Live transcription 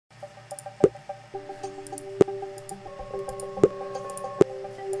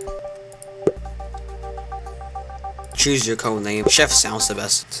Choose your code name. Chef sounds the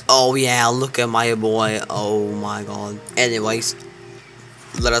best. Oh yeah, look at my boy. Oh my god. Anyways,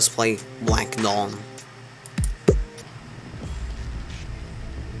 let us play Black Dawn.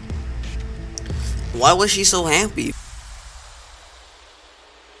 Why was she so happy?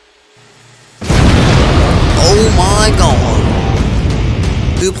 Oh my god.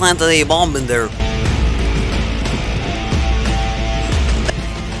 Who planted a bomb in there?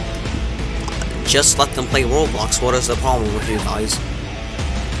 Just let them play Roblox. What is the problem with you guys?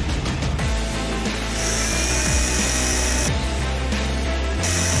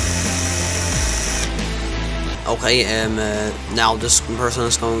 Okay, now this person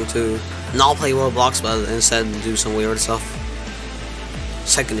is going to not play Roblox, but instead do some weird stuff.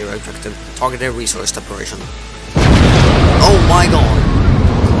 Secondary objective: targeted resource separation. Oh my god!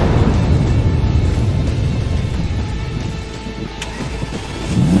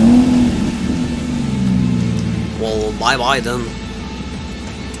 Well, bye bye then.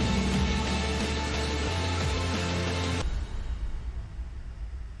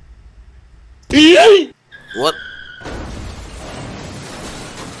 What?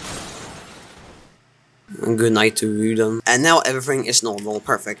 Good night to you then. And now everything is normal,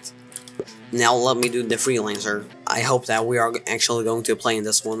 perfect. Now let me do the freelancer. I hope that we are actually going to play in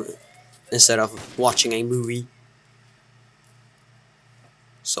this one instead of watching a movie.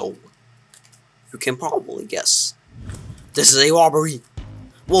 So, you can probably guess. This is a robbery.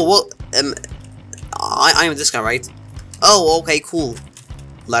 Whoa, I'm this guy, right? Oh, okay, cool.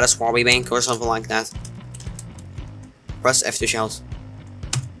 Let us rob a bank or something like that. Press F to shout.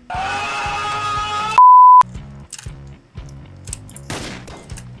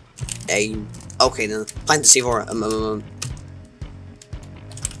 Aim. Okay then. Plant the C4.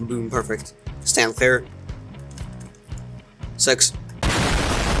 Boom, perfect. Stand clear. 6.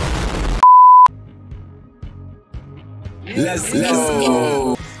 Let's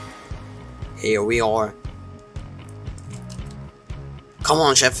go. Here we are. Come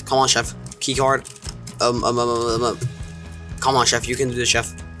on, chef. Come on, chef. Keycard. Come on, chef. You can do this,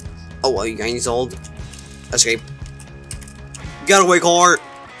 chef. Oh, well, you guys old. Escape. Getaway car.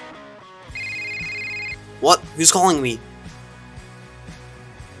 What? Who's calling me?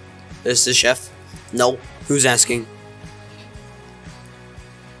 Is this chef? No. Who's asking?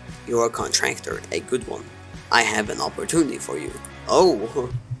 You're a contractor. A good one. I have an opportunity for you.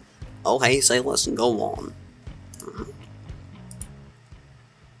 Oh. Okay, say less and go on.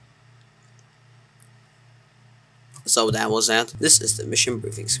 So that was that. This is the mission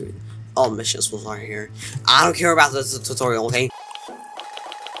briefing screen. All missions will start here. I don't care about the tutorial, okay?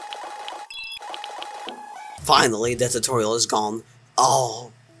 Finally, the tutorial is gone.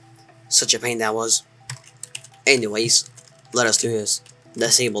 Oh, such a pain that was. Anyways, let us do this.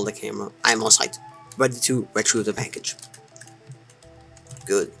 Disable the camera. I'm on site, ready to retrieve the package.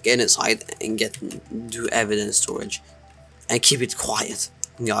 Good. Get inside and do evidence storage, and keep it quiet.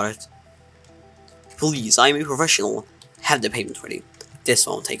 Got it? Please, I'm a professional. Have the payment ready. This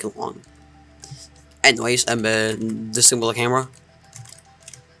won't take long. Anyways, disable the camera.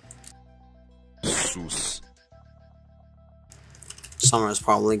 Summer is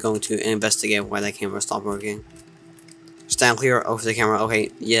probably going to investigate why that camera stopped working. Stand clear of the camera.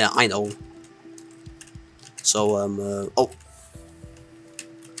 Okay, yeah, I know. So, oh.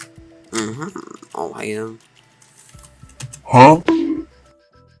 Oh, hey, Huh?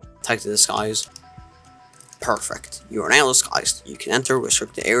 Take the disguise. Perfect. You are now disguised. You can enter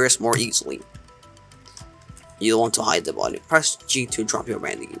restricted areas more easily. You want to hide the body. Press G to drop your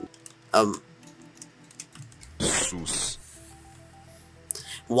branding.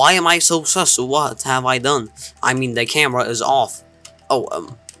 Why am I so sus? What have I done? I mean, the camera is off.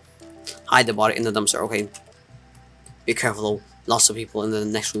 Oh, hide the body in the dumpster. Okay. Be careful though. Lots of people in the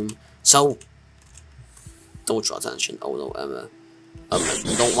next room. So, don't draw attention. Oh no,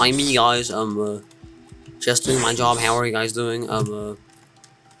 don't mind me, guys. Just doing my job. How are you guys doing?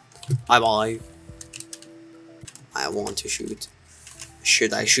 Bye bye. I want to shoot.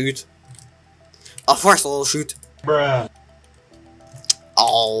 Should I shoot? Of course I'll shoot. Bruh.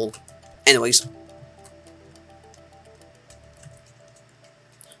 Oh. Anyways.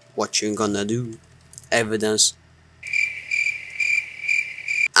 What you gonna do? Evidence.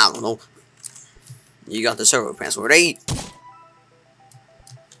 I don't know. You got the server password 8.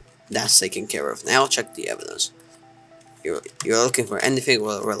 That's taken care of. Now check the evidence. You're looking for anything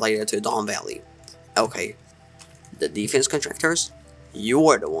related to Dawn Valley. Okay. The defense contractors?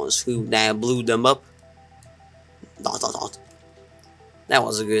 You're the ones who blew them up. ... That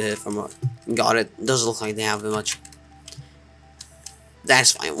was a good hit from her. Got it. Doesn't look like they have much.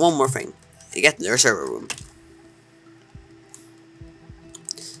 That's fine. One more thing. To get to their server room.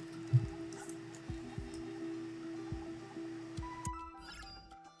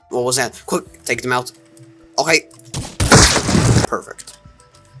 What was that? Quick, take them out. Okay. Perfect.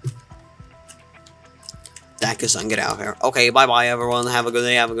 That is son, get out of here. Okay, bye bye everyone. Have a good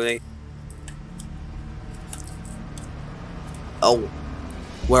day, have a good day. Oh.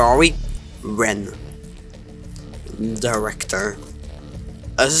 Where are we? Ren. Director.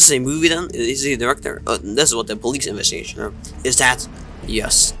 Is this a movie then? Is he a director? This is what the police investigation is. That?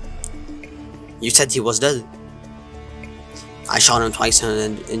 Yes. You said he was dead. I shot him twice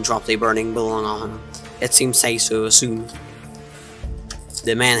and dropped a burning building on him. It seems safe to assume.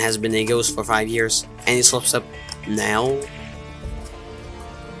 The man has been a ghost for 5 years, and he slips up now.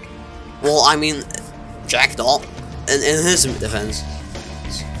 Well, I mean, Jack Doll, in his defense,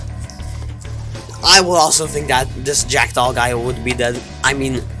 I would also think that this Jack Doll guy would be dead. I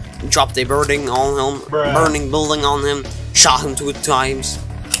mean, dropped a burning on him, burning building on him, shot him 2 times.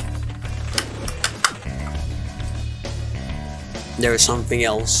 There's something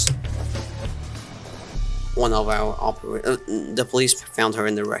else. One of our operators, the police found her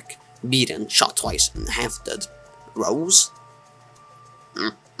in the wreck, beaten, shot twice, and half dead. Rose?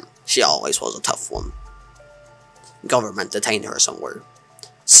 She always was a tough one. Government detained her somewhere.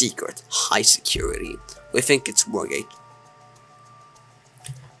 Secret, high security. We think it's Wargate.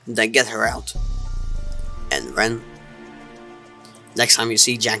 Then get her out. And Ren, next time you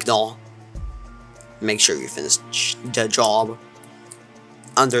see Jack Doll, make sure you finish the job.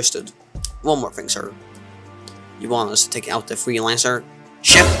 Understood. One more thing, sir. You want us to take out the freelancer?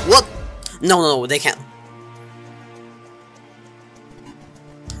 Shit, what? No, they can't.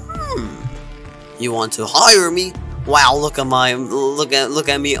 You want to hire me? Wow, look at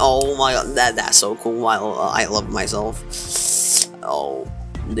me. Oh my god, that's so cool. I love myself. Oh,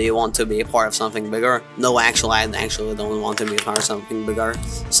 do you want to be a part of something bigger? No, actually, I actually don't want to be a part of something bigger.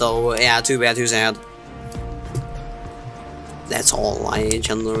 So yeah, too bad, too sad. That's all I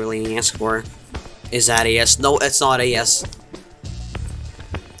generally ask for. Is that a yes? No, it's not a yes.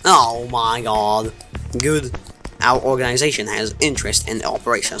 Oh my god. Good. Our organization has interest in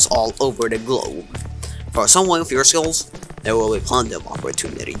operations all over the globe. For someone with your skills, there will be plenty of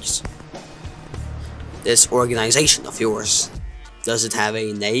opportunities. This organization of yours, does it have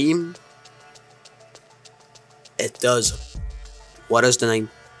a name? It does. What is the name?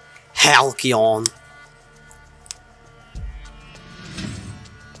 Halcyon.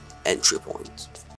 Entry point.